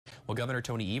Well, Governor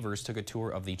Tony Evers took a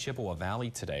tour of the Chippewa Valley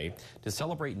today to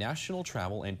celebrate National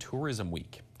Travel and Tourism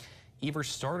Week. Evers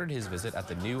started his visit at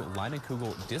the new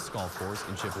Leinenkugel disc golf course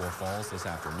in Chippewa Falls this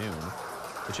afternoon.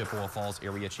 The Chippewa Falls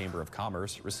Area Chamber of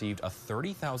Commerce received a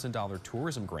 $30,000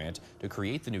 tourism grant to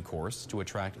create the new course to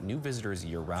attract new visitors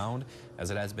year-round, as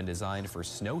it has been designed for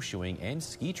snowshoeing and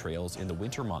ski trails in the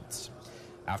winter months.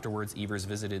 Afterwards, Evers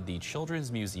visited the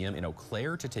Children's Museum in Eau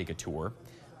Claire to take a tour.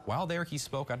 While there, he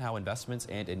spoke on how investments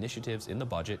and initiatives in the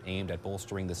budget aimed at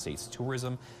bolstering the state's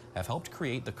tourism have helped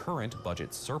create the current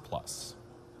budget surplus.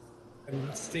 And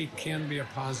the state can be a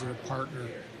positive partner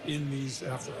in these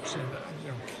efforts.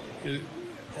 And,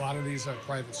 a lot of these are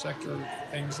private sector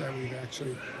things that we've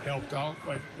actually helped out,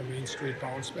 like the Main Street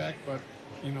bounce back. But,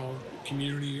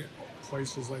 community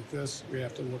places like this, we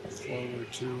have to look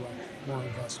forward to more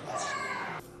investments.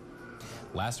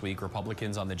 Last week,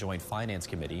 Republicans on the Joint Finance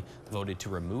Committee voted to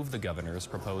remove the governor's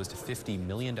proposed $50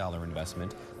 million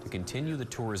investment to continue the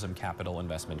Tourism Capital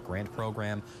Investment Grant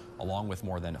Program, along with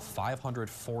more than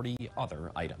 540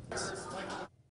 other items.